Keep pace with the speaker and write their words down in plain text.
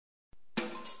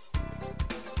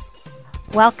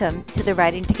Welcome to the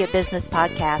Writing to Get Business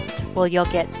podcast, where you'll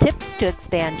get tips to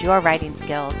expand your writing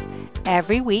skills.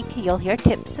 Every week, you'll hear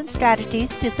tips and strategies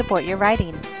to support your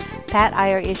writing. Pat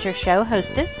Iyer is your show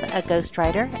hostess, a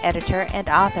ghostwriter, editor, and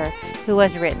author who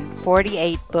has written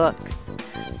 48 books.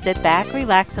 Sit back,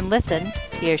 relax, and listen.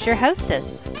 Here's your hostess,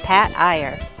 Pat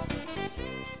Iyer.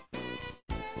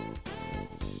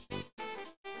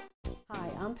 Hi,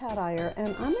 I'm Pat Iyer,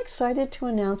 and I'm excited to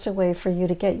announce a way for you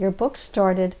to get your book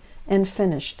started and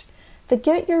finished. The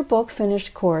Get Your Book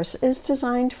Finished course is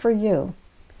designed for you.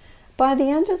 By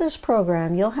the end of this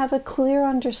program, you'll have a clear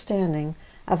understanding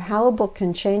of how a book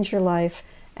can change your life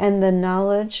and the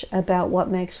knowledge about what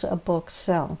makes a book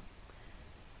sell.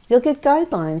 You'll get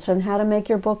guidelines on how to make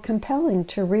your book compelling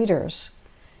to readers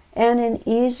and an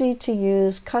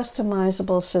easy-to-use,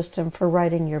 customizable system for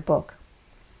writing your book.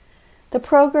 The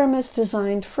program is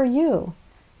designed for you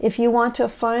if you want to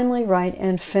finally write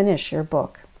and finish your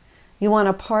book. You want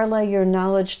to parlay your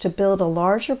knowledge to build a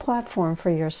larger platform for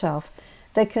yourself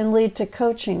that can lead to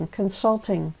coaching,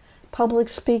 consulting, public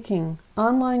speaking,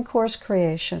 online course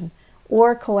creation,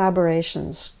 or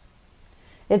collaborations.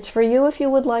 It's for you if you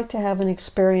would like to have an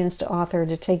experienced author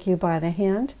to take you by the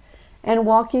hand and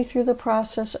walk you through the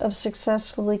process of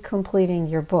successfully completing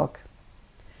your book.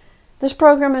 This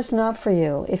program is not for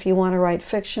you if you want to write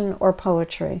fiction or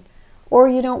poetry, or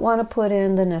you don't want to put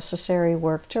in the necessary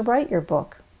work to write your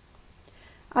book.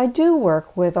 I do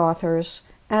work with authors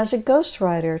as a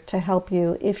ghostwriter to help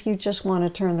you if you just want to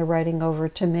turn the writing over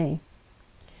to me.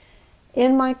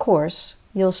 In my course,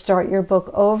 you'll start your book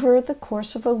over the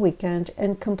course of a weekend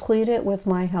and complete it with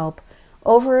my help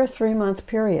over a 3-month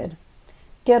period.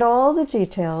 Get all the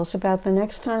details about the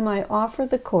next time I offer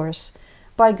the course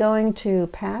by going to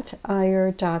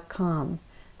patiyer.com.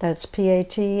 That's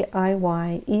PATIYER.com.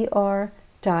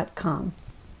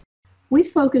 We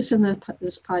focus in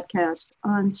this podcast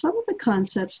on some of the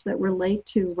concepts that relate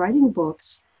to writing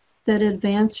books that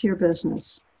advance your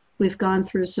business. We've gone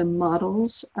through some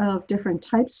models of different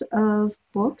types of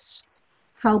books,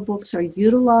 how books are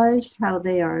utilized, how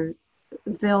they are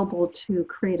available to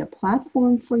create a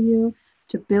platform for you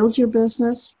to build your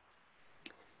business.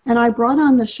 And I brought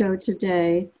on the show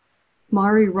today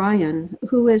Mari Ryan,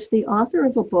 who is the author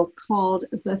of a book called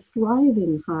The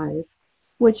Thriving Hive,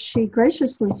 which she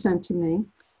graciously sent to me.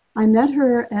 I met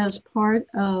her as part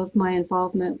of my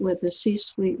involvement with the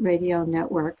C-Suite Radio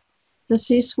Network. The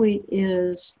C-Suite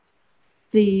is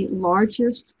the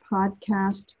largest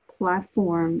podcast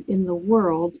platform in the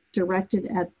world directed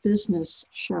at business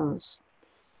shows.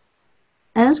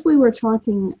 As we were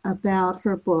talking about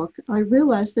her book, I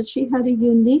realized that she had a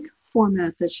unique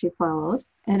format that she followed.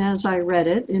 And as I read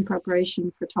it in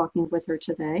preparation for talking with her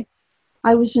today,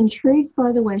 I was intrigued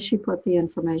by the way she put the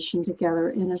information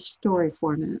together in a story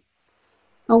format.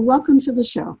 Well, welcome to the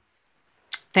show.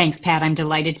 Thanks, Pat. I'm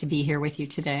delighted to be here with you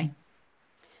today.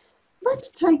 Let's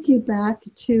take you back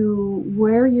to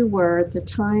where you were at the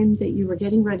time that you were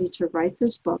getting ready to write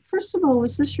this book. First of all,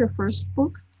 was this your first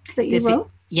book that you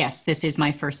wrote? Yes, this is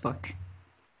my first book.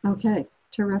 Okay,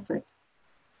 terrific.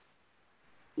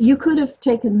 You could have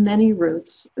taken many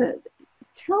routes.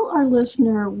 Tell our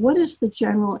listener, what is the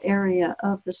general area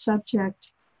of the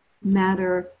subject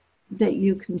matter that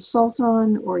you consult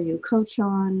on or you coach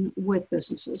on with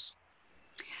businesses?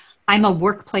 I'm a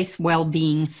workplace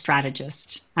well-being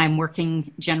strategist. I'm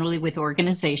working generally with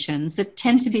organizations that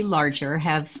tend to be larger,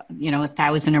 have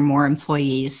 1,000 or more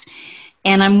employees.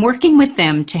 And I'm working with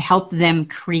them to help them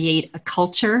create a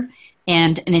culture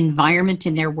and an environment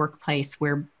in their workplace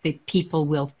where the people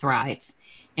will thrive.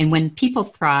 And when people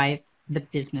thrive, the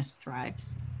business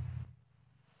thrives.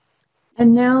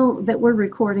 And now that we're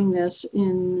recording this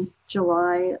in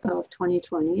July of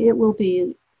 2020, it will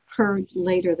be heard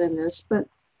later than this, but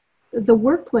the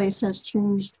workplace has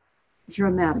changed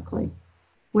dramatically.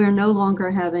 We're no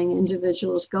longer having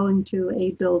individuals going to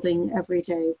a building every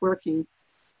day working.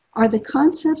 Are the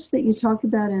concepts that you talk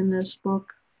about in this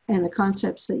book and the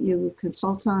concepts that you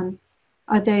consult on,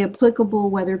 are they applicable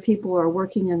whether people are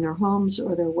working in their homes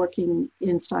or they're working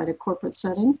inside a corporate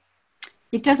setting?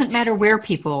 It doesn't matter where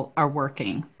people are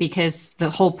working, because the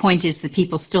whole point is that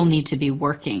people still need to be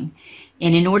working.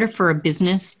 And in order for a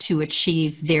business to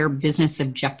achieve their business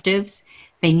objectives,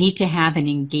 they need to have an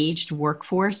engaged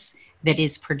workforce that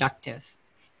is productive.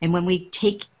 And when we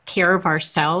take care of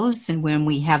ourselves and when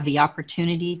we have the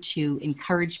opportunity to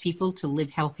encourage people to live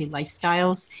healthy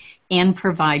lifestyles and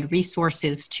provide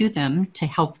resources to them to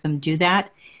help them do that,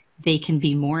 they can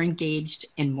be more engaged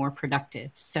and more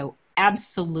productive. So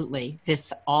absolutely,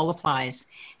 this all applies.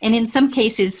 And in some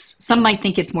cases, some might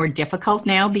think it's more difficult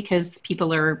now because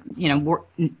people are,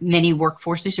 many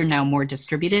workforces are now more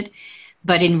distributed.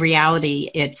 But in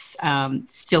reality, it's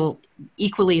still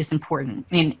equally as important.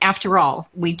 I mean, after all,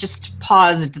 we just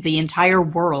paused the entire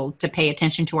world to pay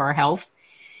attention to our health.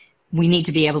 We need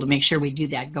to be able to make sure we do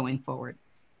that going forward.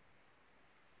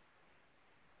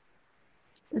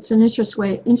 It's an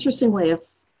interesting way of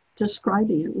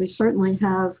describing it. We certainly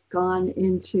have gone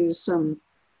into some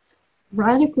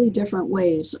radically different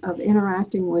ways of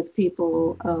interacting with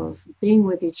people, of being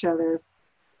with each other.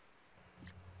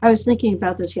 I was thinking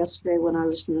about this yesterday when I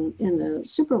was in the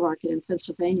supermarket in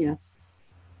Pennsylvania,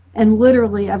 and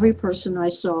literally every person I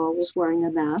saw was wearing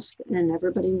a mask, and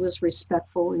everybody was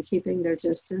respectful and keeping their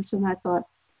distance. And I thought,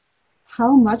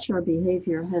 how much our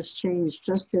behavior has changed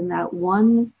just in that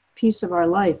one piece of our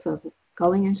life of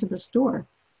going into the store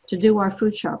to do our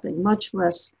food shopping, much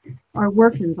less our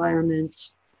work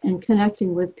environments and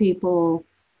connecting with people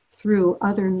through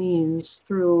other means,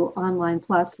 through online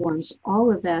platforms.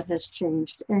 All of that has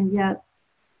changed. And yet,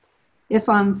 if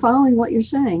I'm following what you're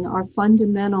saying, our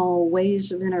fundamental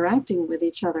ways of interacting with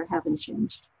each other haven't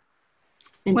changed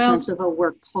in terms of a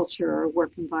work culture or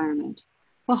work environment.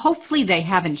 Well, hopefully they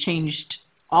haven't changed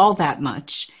all that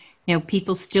much.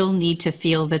 People still need to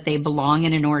feel that they belong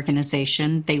in an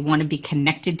organization. They want to be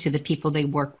connected to the people they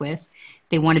work with.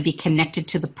 They want to be connected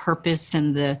to the purpose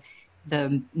and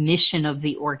the mission of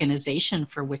the organization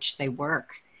for which they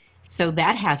work. So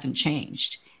that hasn't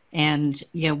changed. And,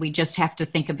 we just have to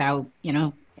think about,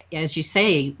 as you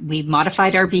say, we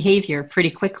modified our behavior pretty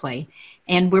quickly,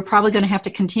 and we're probably going to have to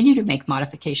continue to make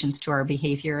modifications to our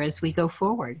behavior as we go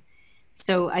forward.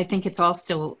 So I think it's all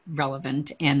still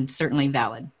relevant and certainly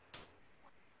valid.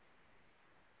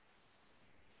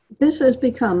 This has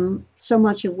become so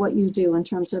much of what you do in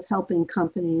terms of helping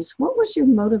companies. What was your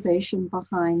motivation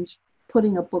behind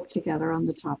putting a book together on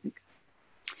the topic?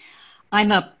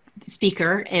 I'm a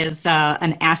speaker as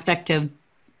an aspect of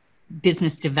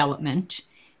business development.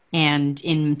 And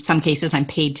in some cases, I'm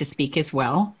paid to speak as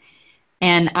well.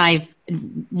 And I've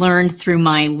learned through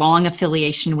my long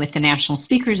affiliation with the National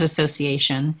Speakers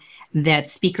Association that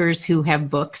speakers who have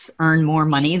books earn more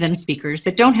money than speakers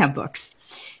that don't have books.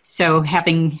 So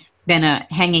having been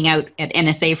hanging out at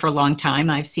NSA for a long time,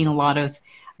 I've seen a lot of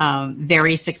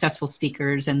very successful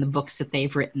speakers and the books that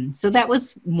they've written. So that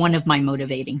was one of my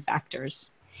motivating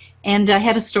factors. And I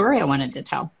had a story I wanted to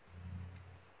tell.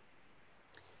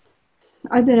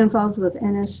 I've been involved with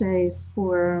NSA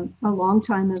for a long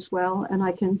time as well, and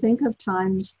I can think of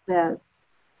times that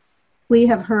we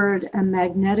have heard a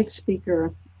magnetic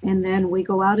speaker, and then we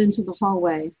go out into the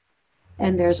hallway,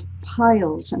 and there's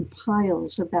piles and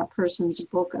piles of that person's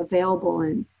book available,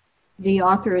 and the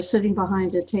author is sitting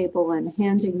behind a table and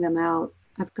handing them out.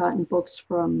 I've gotten books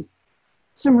from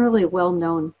some really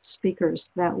well-known speakers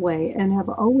that way, and have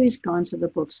always gone to the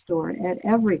bookstore at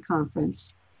every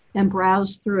conference and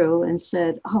browsed through and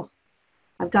said, oh,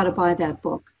 I've got to buy that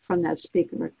book from that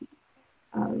speaker.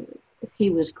 He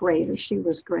was great or she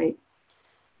was great.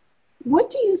 What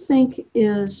do you think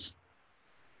is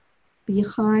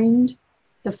behind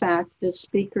the fact that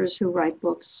speakers who write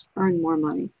books earn more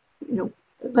money?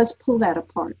 Let's pull that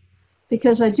apart,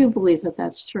 because I do believe that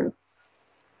that's true.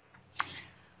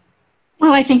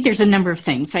 Well, I think there's a number of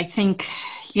things. I think,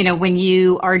 when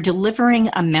you are delivering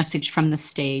a message from the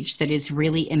stage that is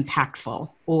really impactful,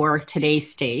 or today's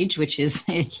stage, which is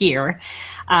here,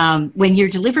 when you're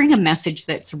delivering a message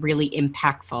that's really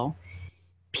impactful,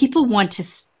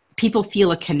 people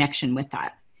feel a connection with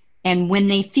that. And when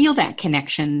they feel that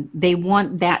connection, they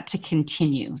want that to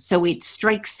continue. So it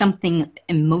strikes something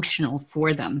emotional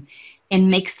for them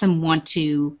and makes them want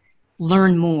to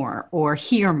learn more or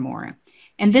hear more.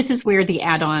 And this is where the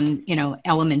add-on,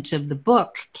 element of the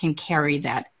book can carry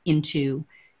that into,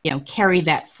 carry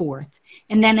that forth.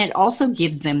 And then it also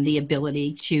gives them the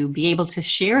ability to be able to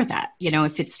share that,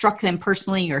 if it struck them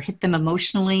personally or hit them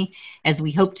emotionally, as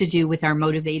we hope to do with our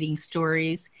motivating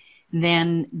stories,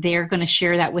 then they're going to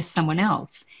share that with someone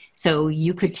else. So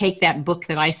you could take that book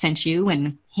that I sent you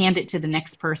and hand it to the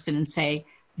next person and say,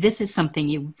 this is something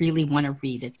you really want to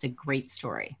read. It's a great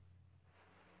story.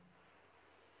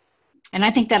 And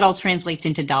I think that all translates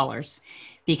into dollars,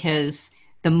 because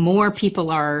the more people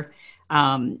are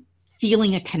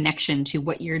feeling a connection to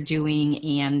what you're doing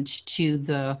and to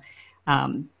the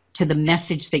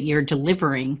message that you're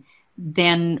delivering,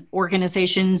 then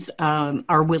organizations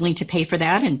are willing to pay for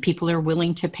that, and people are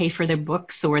willing to pay for their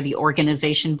books, or the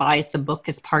organization buys the book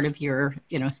as part of your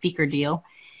speaker deal.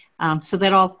 So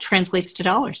that all translates to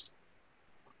dollars.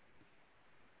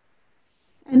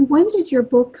 And when did your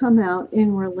book come out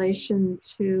in relation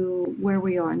to where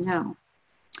we are now?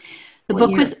 The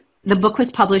book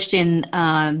was published in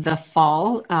the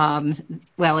fall.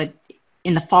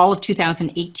 In the fall of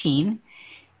 2018,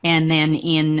 and then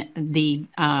in the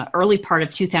early part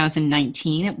of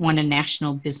 2019, it won a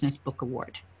National Business Book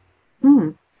Award.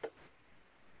 Hmm.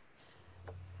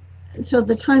 So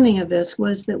the timing of this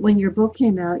was that when your book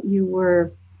came out, you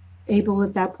were able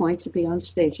at that point to be on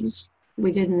stages.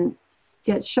 We didn't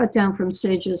get shut down from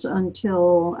stages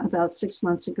until about 6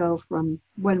 months ago from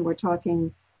when we're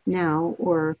talking now,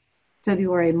 or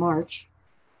February, March.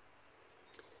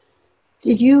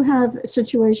 Did you have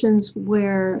situations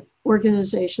where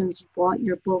organizations bought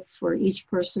your book for each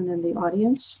person in the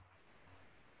audience?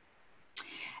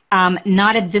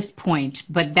 Not at this point,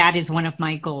 but that is one of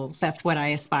my goals. That's what I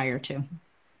aspire to.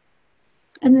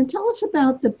 And then tell us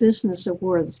about the business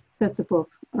award that the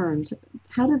book earned.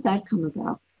 How did that come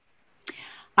about?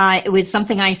 It was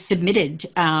something I submitted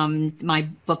my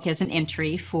book as an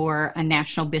entry for a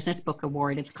National Business Book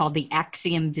Award. It's called the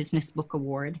Axiom Business Book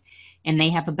Award. And they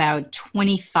have about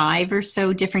 25 or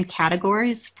so different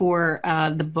categories for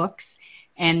the books.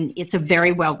 And it's a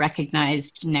very well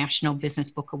recognized National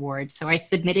Business Book Award. So I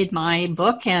submitted my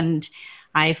book, and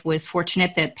I was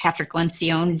fortunate that Patrick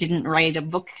Lencioni didn't write a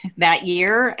book that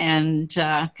year, and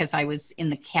because I was in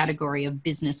the category of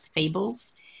business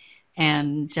fables,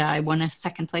 and I won a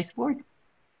second place award.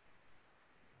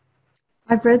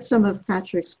 I've read some of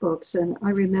Patrick's books, and I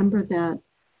remember that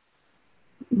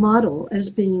model as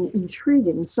being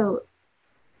intriguing. So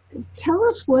tell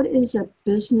us, what is a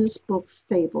business book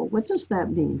fable? What does that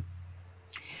mean?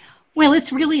 Well,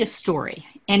 it's really a story.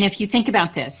 And if you think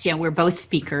about this, we're both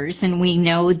speakers, and we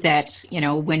know that,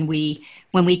 when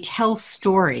we tell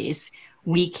stories,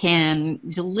 we can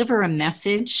deliver a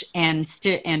message and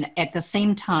at the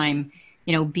same time,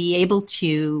 be able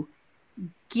to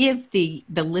give the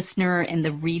listener and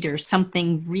the reader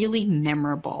something really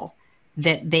memorable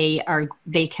that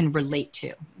they can relate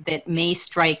to, that may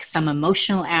strike some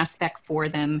emotional aspect for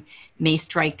them, may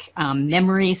strike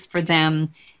memories for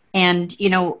them. And,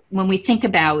 when we think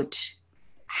about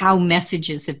how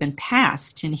messages have been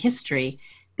passed in history,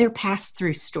 they're passed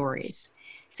through stories.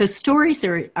 So stories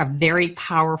are a very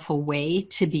powerful way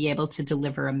to be able to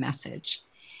deliver a message.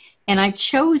 And I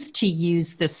chose to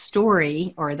use the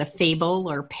story or the fable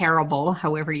or parable,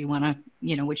 however you want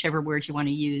to, whichever word you want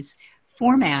to use,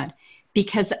 format,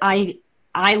 because I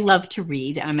love to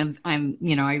read. I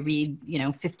read,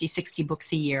 50, 60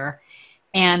 books a year,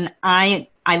 and I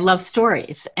love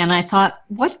stories. And I thought,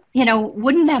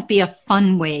 wouldn't that be a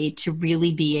fun way to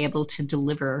really be able to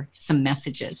deliver some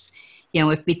messages?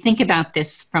 If we think about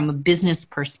this from a business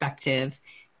perspective,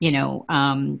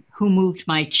 Who Moved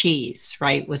My Cheese,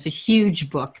 right, was a huge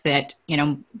book that,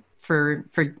 for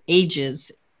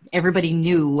ages, everybody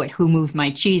knew what Who Moved My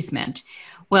Cheese meant.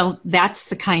 Well, that's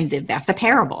a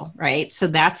parable, right? So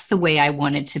that's the way I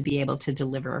wanted to be able to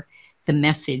deliver the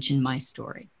message in my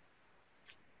story.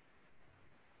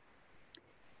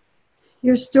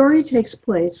 Your story takes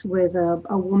place with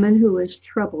a woman who is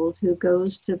troubled, who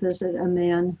goes to visit a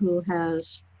man who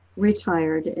has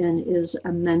retired and is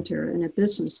a mentor and a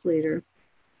business leader.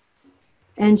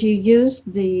 And you use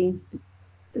the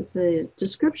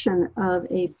description of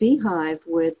a beehive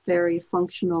with very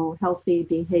functional, healthy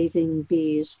behaving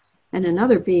bees, and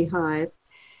another beehive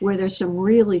where there's some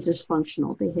really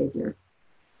dysfunctional behavior.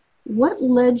 What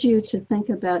led you to think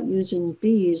about using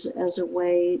bees as a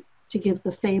way to give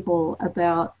the fable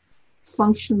about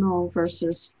functional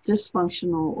versus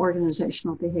dysfunctional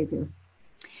organizational behavior?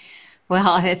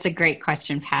 Well, it's a great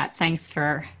question, Pat. Thanks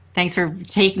for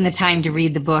taking the time to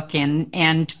read the book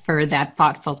and for that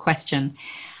thoughtful question.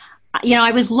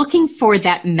 I was looking for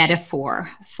that metaphor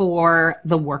for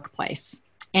the workplace.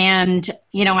 And,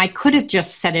 I could have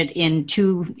just set it in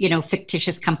two,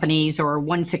 fictitious companies or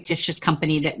one fictitious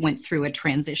company that went through a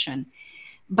transition.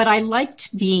 But I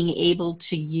liked being able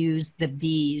to use the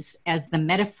bees as the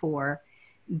metaphor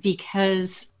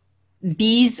because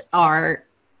bees are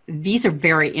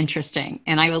very interesting.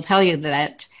 And I will tell you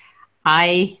that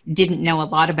I didn't know a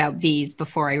lot about bees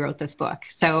before I wrote this book.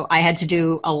 So I had to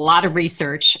do a lot of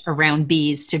research around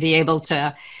bees to be able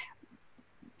to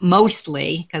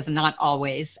mostly, because not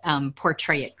always,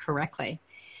 portray it correctly.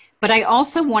 But I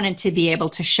also wanted to be able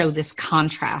to show this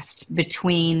contrast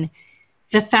between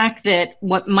the fact that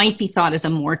what might be thought as a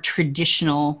more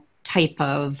traditional type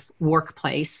of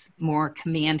workplace, more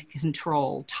command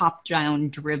control, top-down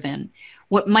driven,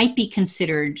 what might be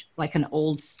considered like an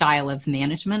old style of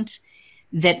management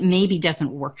that maybe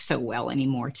doesn't work so well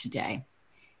anymore today.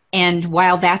 And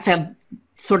while that's a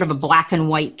sort of a black and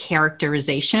white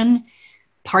characterization.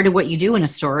 Part of what you do in a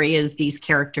story is these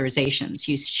characterizations.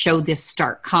 You show this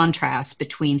stark contrast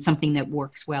between something that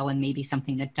works well and maybe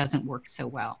something that doesn't work so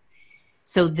well.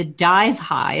 So the dive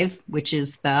hive, which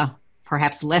is the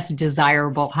perhaps less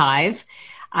desirable hive,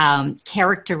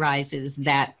 characterizes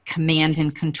that command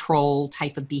and control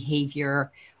type of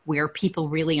behavior where people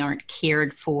really aren't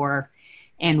cared for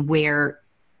and where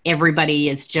everybody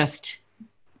is just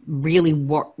really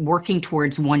working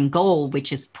towards one goal,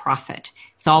 which is profit.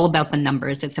 It's all about the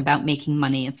numbers. It's about making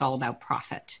money. It's all about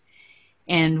profit.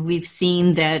 And we've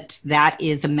seen that that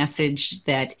is a message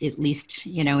that, at least,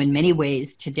 in many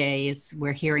ways today, is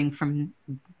we're hearing from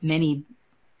many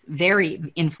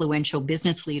very influential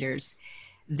business leaders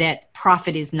that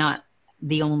profit is not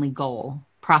the only goal.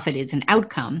 Profit is an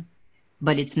outcome,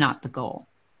 but it's not the goal.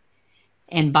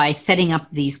 And by setting up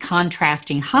these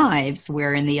contrasting hives,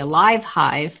 where in the alive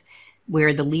hive,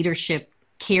 where the leadership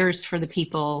cares for the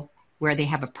people, where they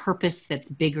have a purpose that's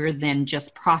bigger than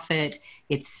just profit,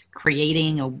 it's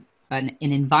creating an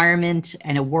environment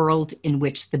and a world in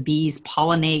which the bees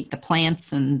pollinate the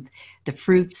plants and the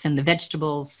fruits and the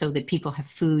vegetables so that people have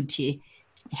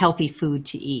healthy food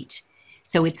to eat.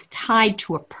 So it's tied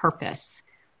to a purpose.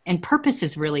 And purpose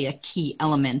is really a key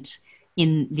element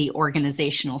in the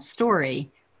organizational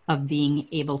story of being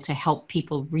able to help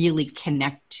people really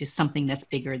connect to something that's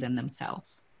bigger than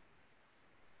themselves.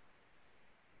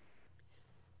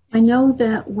 I know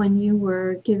that when you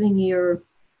were giving your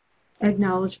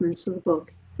acknowledgments of the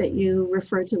book, that you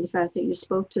referred to the fact that you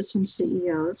spoke to some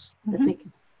CEOs. Mm-hmm. I think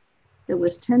it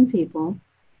was 10 people,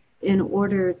 in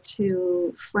order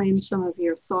to frame some of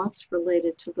your thoughts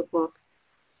related to the book.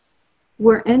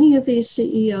 Were any of these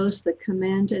CEOs the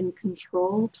command and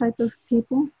control type of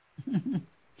people?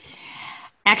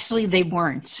 Actually, they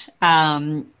weren't.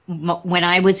 When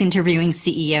I was interviewing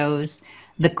CEOs,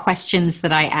 the questions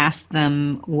that I asked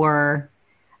them were,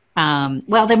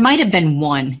 well, there might have been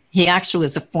one. He actually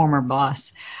was a former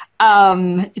boss.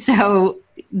 So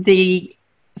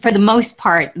for the most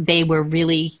part, they were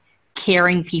really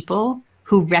caring people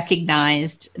who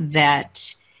recognized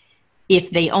that if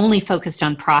they only focused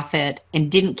on profit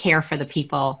and didn't care for the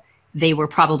people, they were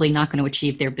probably not going to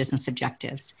achieve their business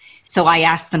objectives. So I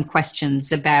asked them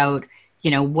questions about,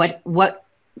 what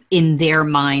in their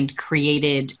mind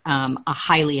created a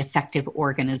highly effective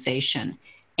organization.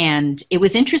 And it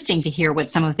was interesting to hear what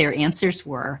some of their answers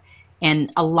were.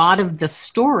 And a lot of the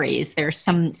stories, there's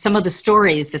some of the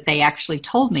stories that they actually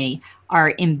told me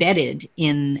are embedded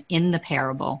in the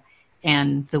parable,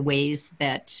 and the ways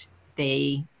that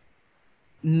they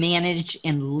manage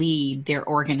and lead their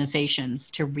organizations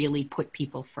to really put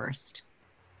people first.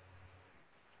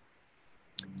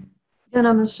 Then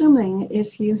I'm assuming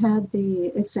if you had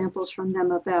the examples from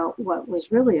them about what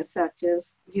was really effective,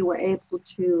 you were able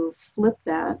to flip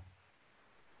that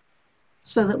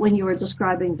so that when you were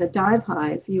describing the dive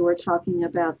hive, you were talking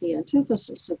about the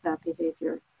antithesis of that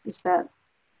behavior. Is that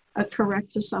a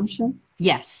correct assumption?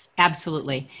 Yes,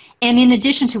 absolutely. And in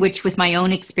addition to which, with my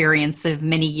own experience of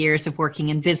many years of working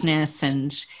in business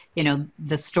and,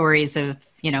 the stories of,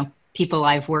 people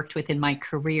I've worked with in my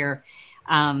career,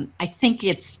 I think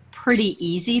it's pretty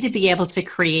easy to be able to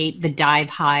create the dive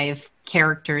hive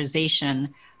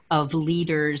characterization of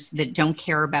leaders that don't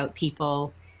care about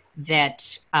people,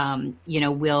 that,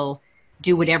 will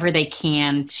do whatever they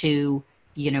can to,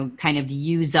 kind of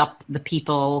use up the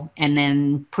people and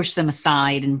then push them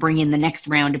aside and bring in the next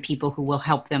round of people who will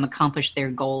help them accomplish their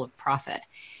goal of profit.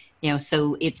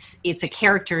 So it's a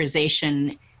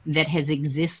characterization that has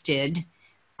existed,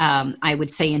 I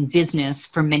would say, in business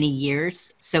for many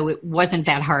years. So it wasn't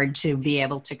that hard to be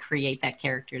able to create that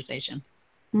characterization.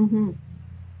 Mm-hmm.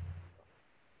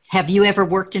 Have you ever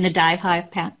worked in a dive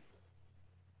hive, Pat?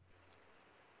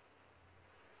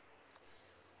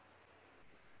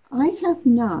 I have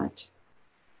not.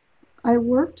 I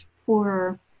worked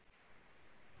for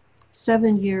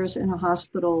 7 years in a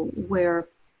hospital where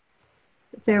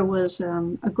there was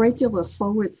a great deal of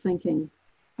forward thinking,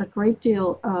 a great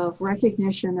deal of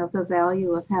recognition of the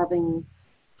value of having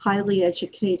highly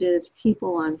educated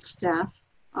people on staff.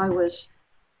 I was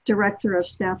director of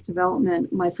staff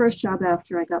development, my first job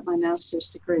after I got my master's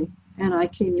degree, and I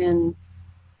came in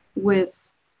with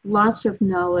lots of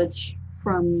knowledge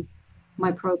from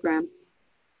my program.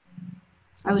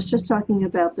 I was just talking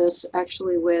about this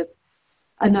actually with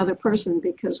another person,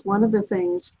 because one of the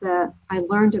things that I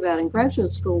learned about in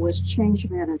graduate school was change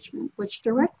management, which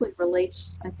directly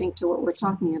relates, I think, to what we're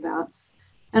talking about.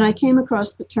 And I came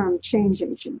across the term change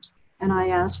agent, and I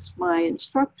asked my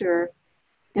instructor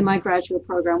in my graduate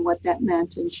program what that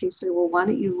meant, and she said, well, why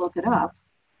don't you look it up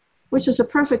which is a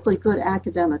perfectly good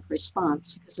academic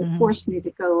response because it forced me to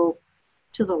go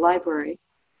to the library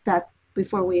back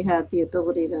before we had the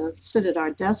ability to sit at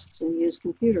our desks and use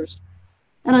computers.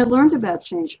 And I learned about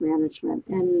change management.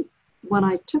 And when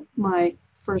I took my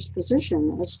first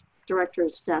position as director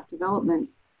of staff development,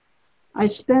 I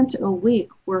spent a week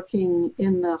working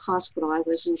in the hospital. I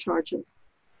was in charge of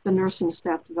the nursing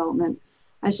staff development.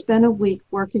 I spent a week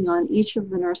working on each of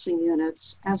the nursing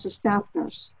units as a staff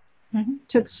nurse.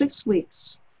 Took 6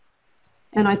 weeks.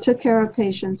 And I took care of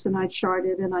patients and I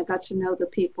charted and I got to know the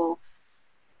people.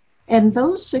 And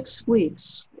those 6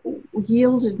 weeks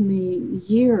yielded me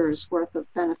years worth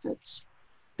of benefits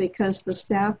because the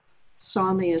staff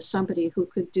saw me as somebody who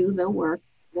could do the work,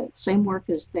 the same work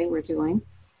as they were doing.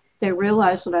 They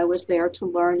realized that I was there to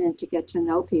learn and to get to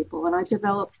know people. And I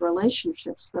developed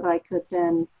relationships that I could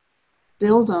then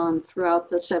build on throughout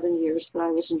the 7 years that I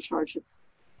was in charge of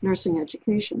nursing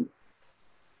education.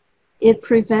 It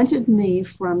prevented me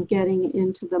from getting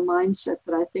into the mindset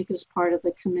that I think is part of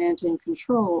the command and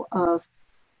control of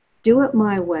do it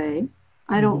my way.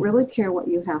 I don't really care what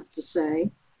you have to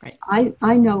say. Right.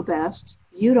 I know best.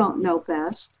 You don't know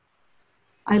best.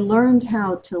 I learned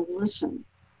how to listen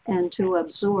and to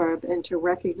absorb and to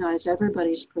recognize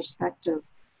everybody's perspective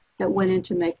that went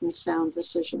into making sound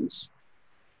decisions.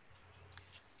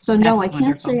 So no, I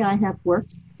can't say I have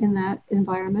worked in that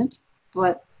environment,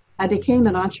 but I became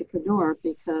an entrepreneur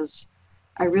because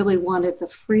I really wanted the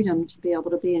freedom to be able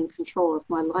to be in control of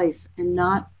my life and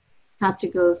not have to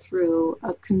go through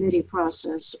a committee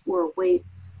process or wait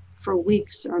for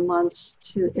weeks or months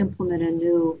to implement a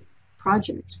new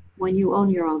project. When you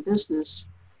own your own business,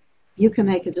 you can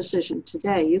make a decision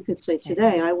today. You could say,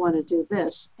 today I want to do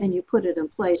this, and you put it in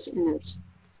place and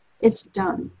it's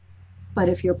done. But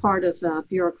if you're part of a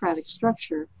bureaucratic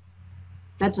structure,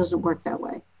 that doesn't work that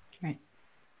way. Right.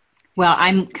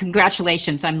 Well,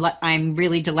 congratulations. I'm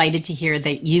really delighted to hear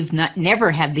that you've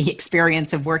never had the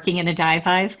experience of working in a dive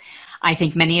hive. I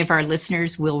think many of our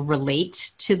listeners will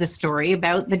relate to the story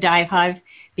about the dive hive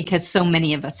because so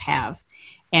many of us have.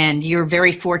 And you're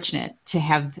very fortunate to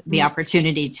have the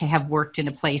opportunity to have worked in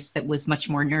a place that was much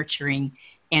more nurturing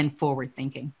and forward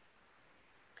thinking.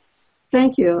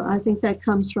 Thank you. I think that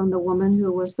comes from the woman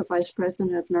who was the vice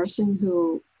president of nursing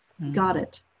who got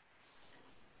it.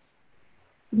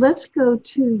 Let's go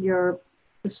to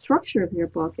the structure of your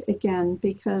book again,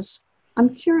 because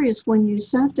I'm curious, when you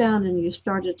sat down and you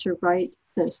started to write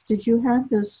this, did you have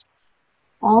this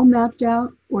all mapped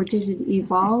out or did it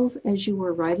evolve as you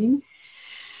were writing?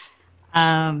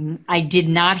 I did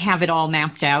not have it all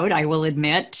mapped out, I will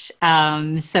admit.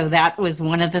 So that was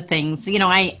one of the things,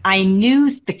 I knew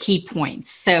the key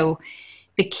points. So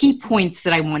the key points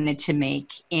that I wanted to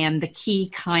make and the key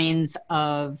kinds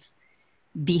of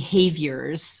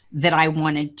behaviors that I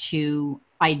wanted to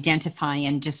identify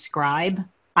and describe,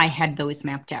 I had those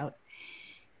mapped out.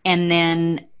 And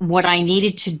then what I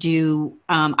needed to do,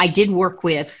 I did work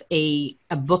with a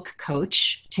book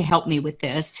coach to help me with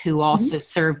this, who also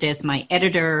served as my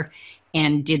editor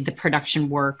and did the production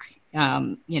work,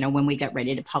 when we got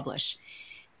ready to publish.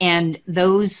 And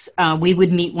those, we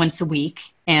would meet once a week.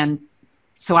 And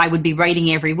so I would be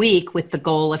writing every week with the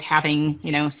goal of having,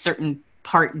 certain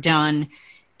part done.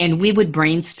 And we would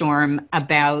brainstorm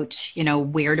about,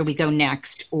 where do we go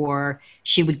next? Or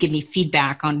she would give me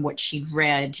feedback on what she'd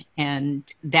read.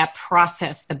 And that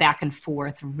process, the back and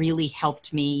forth, really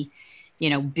helped me,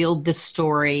 build the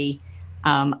story,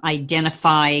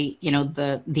 identify,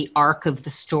 the arc of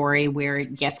the story where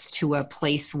it gets to a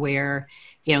place where,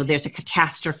 there's a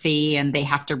catastrophe and they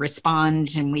have to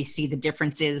respond. And we see the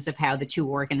differences of how the two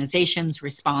organizations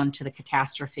respond to the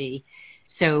catastrophe.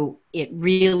 So it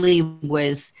really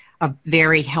was a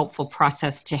very helpful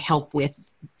process to help with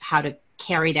how to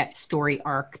carry that story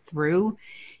arc through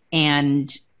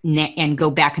and go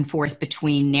back and forth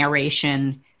between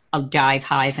narration, a dive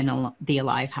hive, and the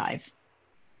alive hive.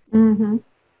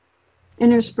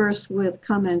 Interspersed with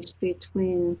comments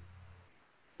between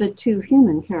the two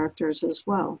human characters as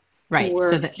well. Right. Who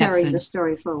were carrying the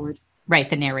story forward. Right.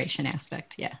 The narration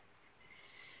aspect. Yeah.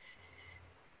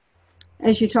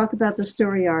 As you talk about the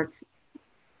story arc,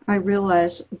 I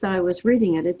realized that I was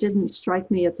reading it. It didn't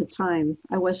strike me at the time.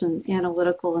 I wasn't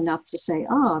analytical enough to say,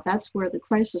 that's where the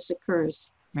crisis occurs.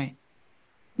 Right.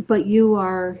 But you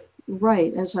are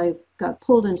right. As I got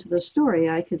pulled into the story,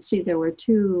 I could see there were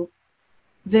two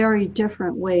very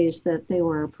different ways that they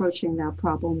were approaching that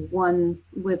problem. One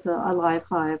with the Alive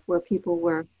Hive, where people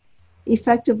were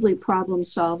effectively problem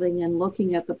solving and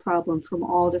looking at the problem from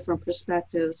all different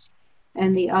perspectives.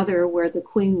 And the other where the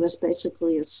queen was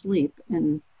basically asleep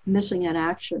and missing in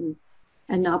action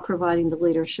and not providing the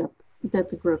leadership that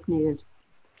the group needed.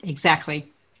 Exactly.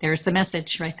 There's the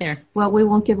message right there. Well, we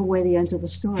won't give away the end of the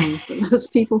story for those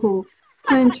people who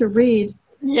plan to read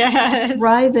Yes.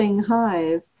 Thriving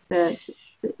Hive, that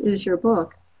is your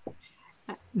book.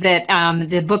 That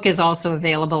the book is also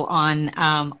available on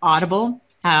Audible.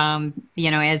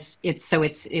 As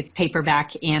it's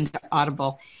paperback and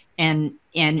Audible and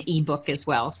ebook as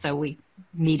well. So we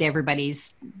meet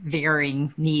everybody's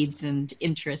varying needs and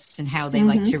interests and how they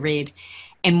like to read.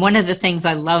 And one of the things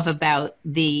I love about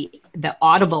the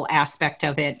Audible aspect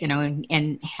of it,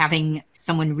 and having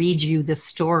someone read you the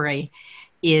story,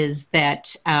 is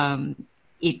that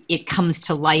it comes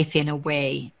to life in a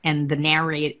way. And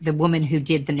the woman who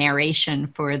did the narration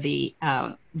for the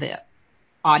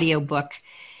audiobook,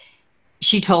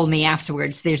 she told me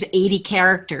afterwards, there's 80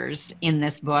 characters in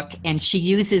this book, and she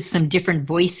uses some different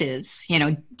voices,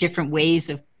 different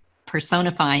ways of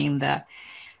personifying the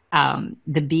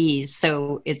bees.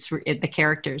 So it's the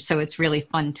characters. So it's really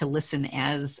fun to listen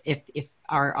as if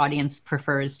our audience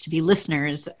prefers to be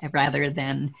listeners rather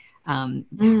than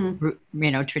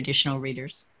traditional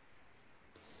readers.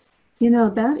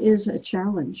 That is a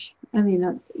challenge. I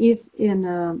mean, if in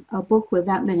a book with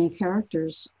that many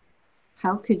characters,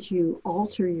 how could you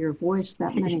alter your voice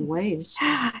that many ways?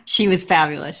 She was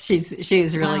fabulous. She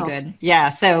was really good. Yeah.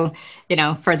 So,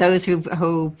 for those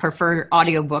who prefer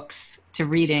audiobooks to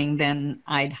reading, then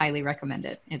I'd highly recommend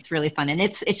it. It's really fun. And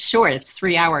it's short. It's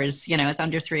 3 hours, it's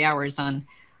under 3 hours on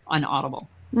Audible.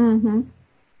 Mm-hmm.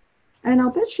 And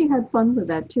I'll bet she had fun with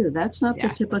that too. That's not the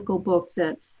typical book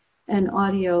that an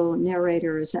audio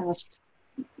narrator is asked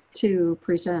to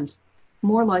present.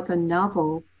 More like a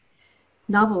novel.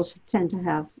 Novels tend to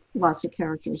have lots of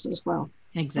characters as well.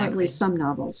 Exactly. Or at least some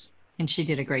novels. And she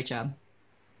did a great job.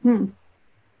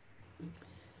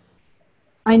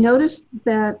 I noticed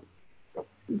that,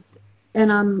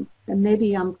 and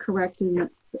maybe I'm correct in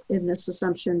this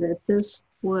assumption, that this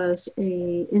was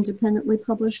a independently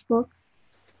published book.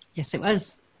 Yes, it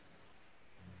was.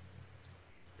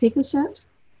 Picasset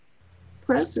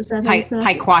Press, is that how you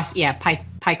pronounce it?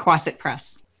 Piequasset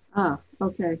Press. Ah,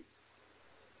 okay.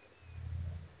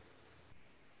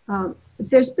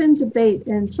 There's been debate,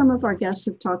 and some of our guests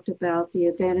have talked about the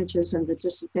advantages and the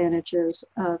disadvantages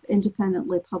of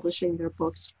independently publishing their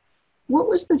books. What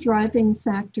was the driving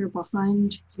factor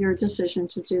behind your decision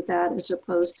to do that as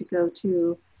opposed to go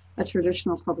to a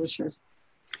traditional publisher?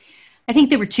 I think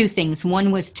there were two things.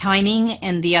 One was timing,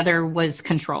 and the other was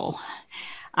control.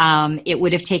 It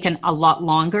would have taken a lot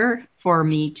longer for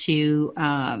me to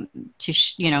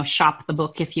shop the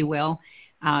book, if you will,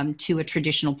 to a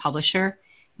traditional publisher.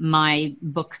 My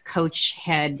book coach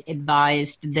had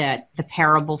advised that the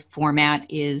parable format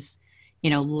is,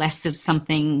 less of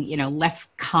something, less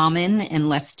common and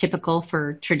less typical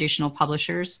for traditional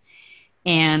publishers.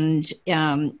 And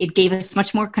it gave us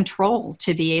much more control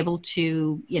to be able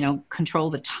to,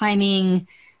 control the timing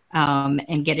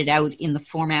and get it out in the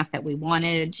format that we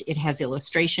wanted. It has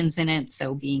illustrations in it,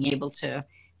 so being able to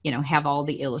have all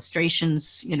the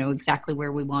illustrations, exactly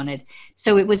where we wanted.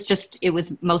 So it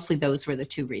was mostly those were the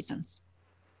two reasons.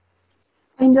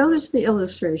 I noticed the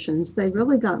illustrations. They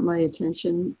really got my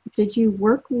attention. Did you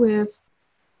work with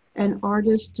an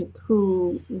artist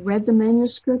who read the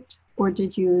manuscript, or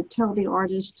did you tell the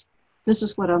artist, this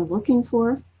is what I'm looking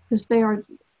for? Because they are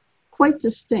quite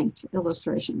distinct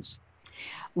illustrations.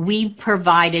 We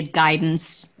provided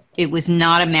guidance. It was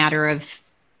not a matter of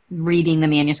reading the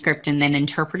manuscript and then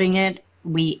interpreting it.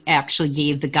 We actually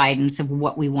gave the guidance of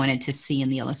what we wanted to see in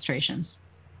the illustrations.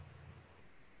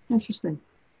 Interesting.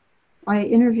 I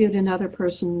interviewed another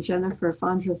person, Jennifer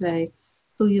Fondreve,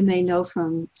 who you may know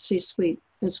from C-Suite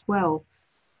as well,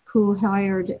 who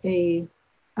hired a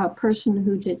person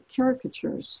who did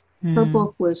caricatures. Her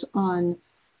book was on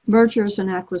mergers and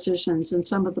acquisitions and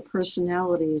some of the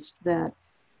personalities that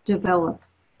develop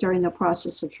during the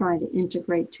process of trying to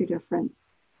integrate two different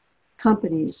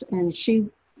companies. And she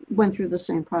went through the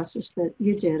same process that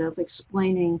you did of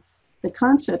explaining the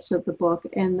concepts of the book.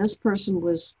 And this person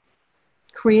was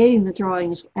creating the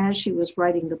drawings as she was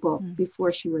writing the book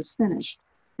before she was finished,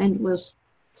 and was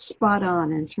spot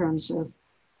on in terms of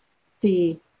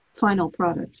the final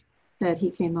product that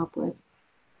he came up with.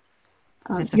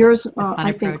 Yours,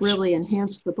 I think, really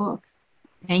enhanced the book.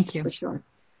 Thank you. For sure.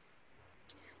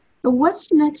 But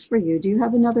what's next for you? Do you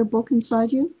have another book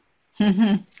inside you?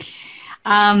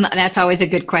 That's always a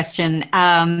good question.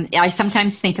 I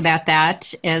sometimes think about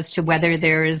that as to whether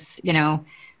there's,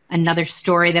 another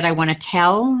story that I want to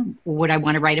tell. Would I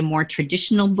want to write a more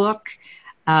traditional book?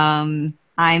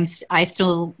 I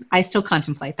still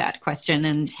contemplate that question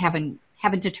and haven't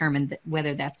determined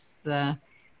whether that's the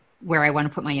where I want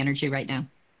to put my energy right now.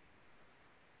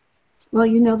 Well,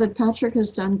 you know that Patrick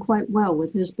has done quite well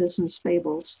with his business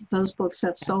fables. Those books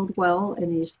have sold well,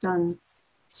 and he's done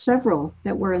several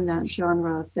that were in that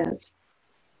genre that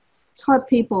taught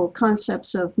people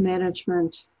concepts of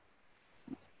management.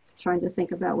 Trying to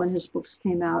think about when his books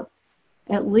came out,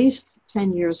 at least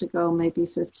 10 years ago, maybe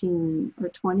 15 or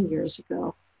 20 years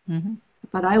ago. Mm-hmm.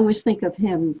 But I always think of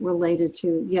him related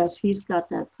to, yes, he's got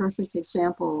that perfect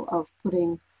example of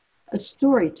putting a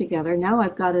story together. Now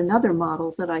I've got another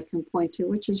model that I can point to,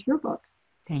 which is your book.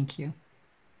 Thank you.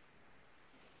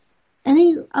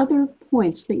 Any other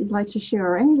points that you'd like to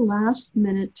share, or any last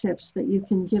minute tips that you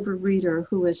can give a reader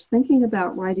who is thinking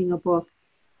about writing a book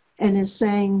and is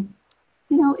saying,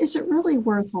 you know, is it really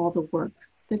worth all the work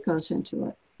that goes into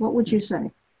it? What would you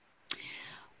say?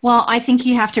 Well, I think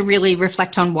you have to really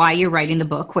reflect on why you're writing the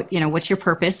book. What's your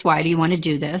purpose? Why do you want to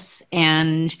do this?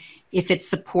 And if it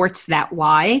supports that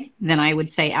why, then I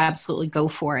would say absolutely go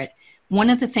for it. One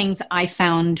of the things I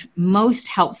found most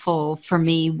helpful for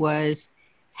me was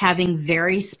having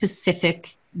very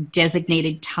specific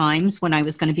designated times when I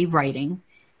was going to be writing.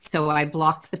 So I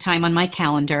blocked the time on my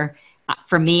calendar.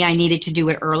 For me, I needed to do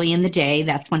it early in the day.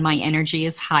 That's when my energy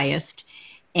is highest.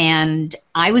 And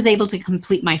I was able to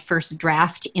complete my first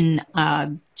draft in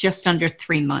just under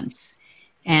 3 months.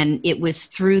 And it was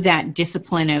through that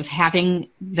discipline of having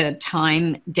the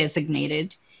time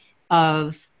designated,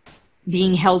 of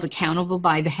being held accountable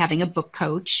by having a book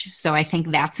coach. So I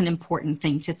think that's an important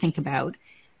thing to think about.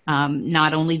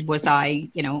 Not only was I,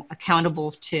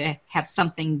 accountable to have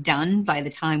something done by the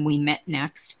time we met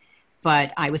next,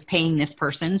 but I was paying this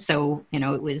person. So,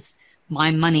 it was my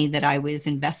money that I was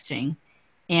investing.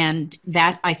 And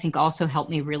that, I think, also helped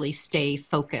me really stay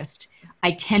focused.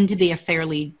 I tend to be a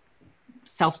fairly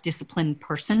self-disciplined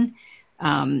person.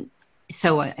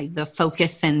 So the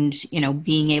focus and,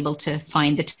 being able to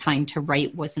find the time to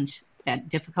write wasn't that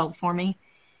difficult for me.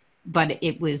 But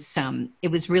it was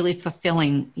really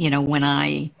fulfilling,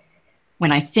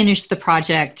 when I finished the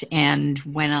project and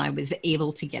when I was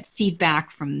able to get feedback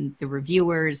from the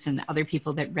reviewers and other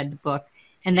people that read the book.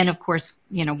 And then, of course,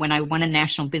 when I won a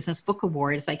National Business Book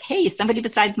Award, it's like, hey, somebody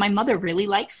besides my mother really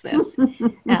likes this.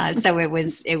 So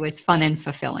it was fun and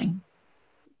fulfilling.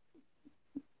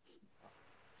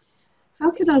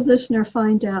 How can our listener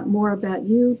find out more about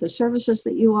you, the services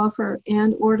that you offer,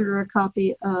 and order a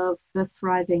copy of The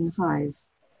Thriving Hive?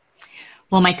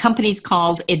 Well, my company's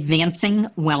called Advancing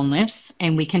Wellness,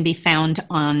 and we can be found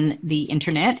on the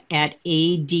internet at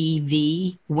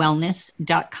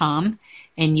advwellness.com.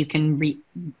 And you can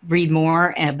read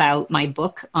more about my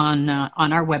book on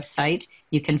our website.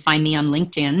 You can find me on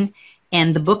LinkedIn.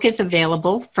 And the book is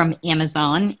available from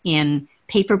Amazon in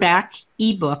paperback,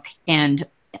 ebook, and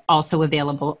also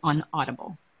available on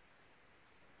Audible.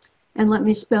 And let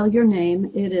me spell your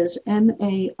name. It is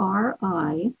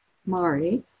M-A-R-I,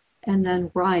 Mari, and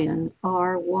then Ryan,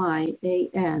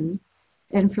 R-Y-A-N.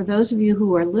 And for those of you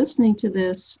who are listening to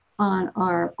this on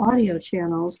our audio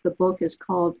channels, the book is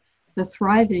called The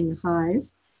Thriving Hive.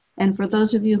 And for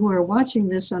those of you who are watching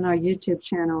this on our YouTube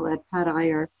channel at Pat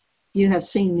Iyer, you have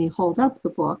seen me hold up the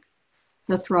book,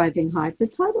 The Thriving Hive. The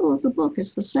title of the book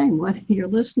is the same, whether you're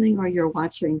listening or you're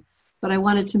watching. But I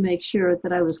wanted to make sure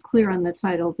that I was clear on the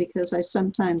title because I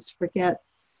sometimes forget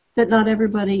that not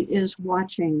everybody is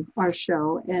watching our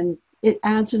show, and it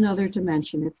adds another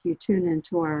dimension if you tune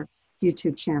into our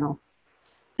YouTube channel.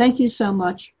 Thank you so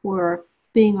much for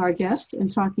being our guest and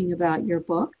talking about your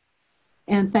book.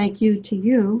 And thank you to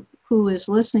you who is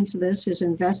listening to this, who's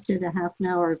invested a half an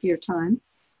hour of your time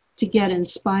to get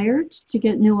inspired, to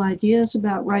get new ideas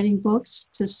about writing books,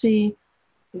 to see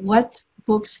what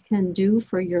books can do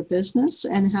for your business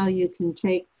and how you can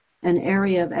take an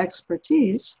area of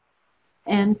expertise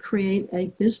and create a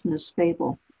business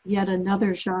fable, yet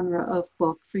another genre of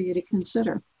book for you to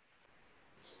consider.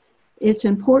 It's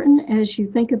important as you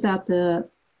think about the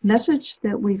message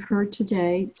that we've heard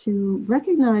today to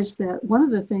recognize that one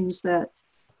of the things that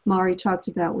Mari talked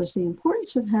about was the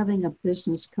importance of having a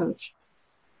business coach.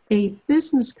 A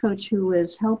business coach who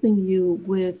is helping you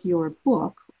with your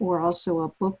book, or also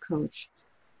a book coach,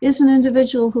 is an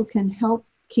individual who can help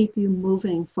keep you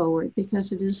moving forward,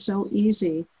 because it is so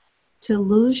easy to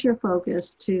lose your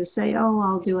focus, to say, oh,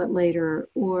 I'll do it later,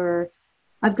 or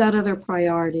I've got other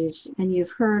priorities. And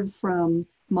you've heard from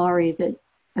Mari that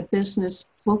a business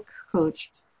book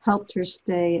coach helped her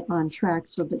stay on track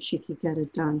so that she could get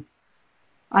it done.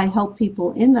 I help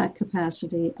people in that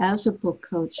capacity as a book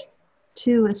coach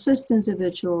to assist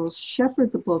individuals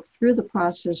shepherd the book through the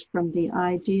process from the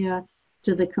idea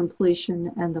to the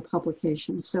completion and the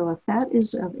publication. So if that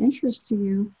is of interest to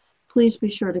you, please be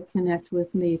sure to connect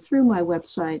with me through my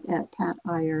website at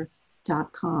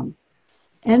patiyer.com.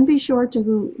 And be sure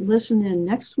to listen in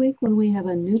next week when we have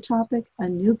a new topic, a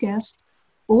new guest,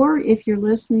 or if you're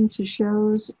listening to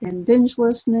shows and binge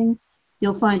listening,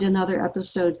 you'll find another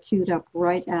episode queued up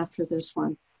right after this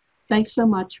one. Thanks so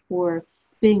much for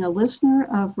being a listener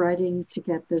of Writing to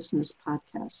Get Business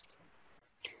podcast.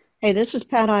 Hey, this is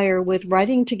Pat Iyer with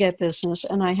Writing to Get Business,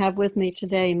 and I have with me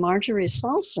today Marjorie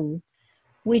Salson.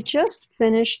 We just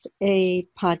finished a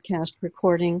podcast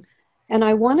recording, and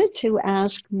I wanted to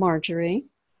ask Marjorie,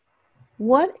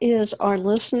 what is our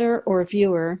listener or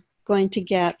viewer going to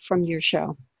get from your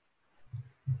show?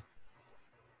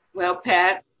 Well,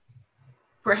 Pat,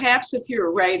 perhaps if you're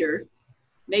a writer,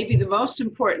 maybe the most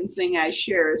important thing I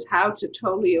share is how to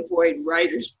totally avoid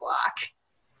writer's block.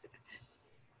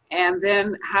 And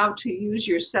then how to use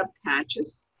your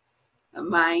subconscious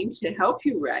mind to help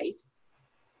you write,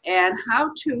 and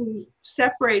how to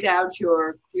separate out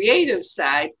your creative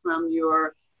side from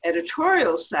your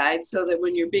editorial side so that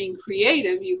when you're being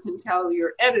creative, you can tell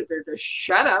your editor to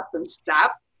shut up and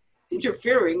stop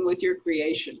interfering with your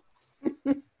creation.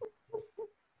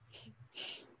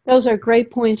 Those are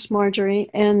great points, Marjorie,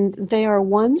 and they are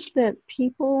ones that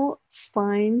people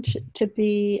find to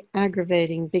be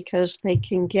aggravating because they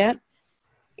can get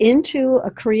into a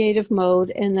creative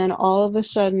mode and then all of a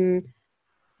sudden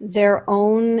their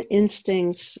own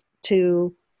instincts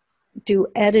to do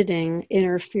editing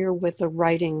interfere with the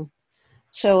writing.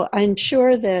 So I'm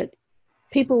sure that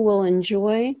people will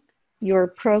enjoy your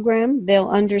program. They'll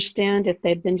understand if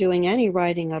they've been doing any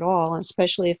writing at all,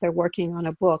 especially if they're working on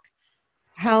a book,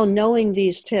 how knowing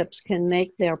these tips can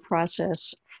make their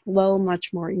process flow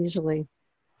much more easily.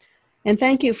 And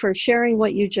thank you for sharing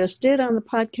what you just did on the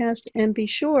podcast, and be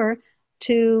sure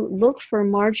to look for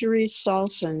Marjorie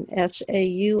Salson,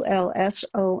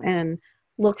 Saulson.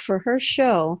 Look for her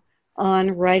show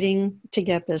on Writing to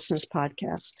Get Business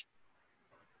podcast.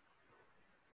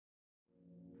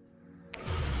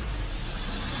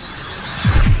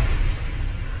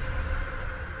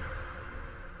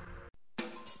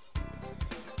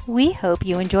 We hope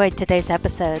you enjoyed today's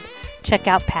episode. Check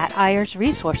out Pat Iyer's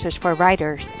resources for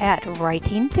writers at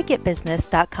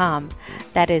writingtogetbusiness.com.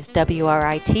 That is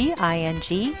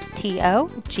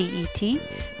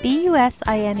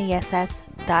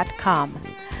writingtogetbusiness.com.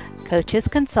 Coaches,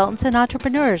 consultants, and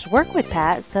entrepreneurs work with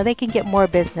Pat so they can get more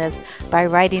business by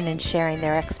writing and sharing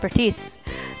their expertise.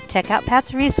 Check out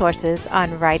Pat's resources on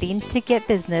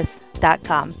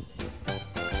writingtogetbusiness.com.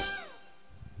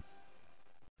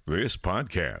 This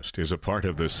podcast is a part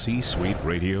of the C-Suite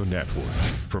Radio Network.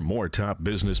 For more top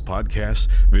business podcasts,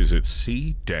 visit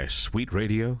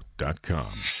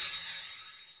c-suiteradio.com.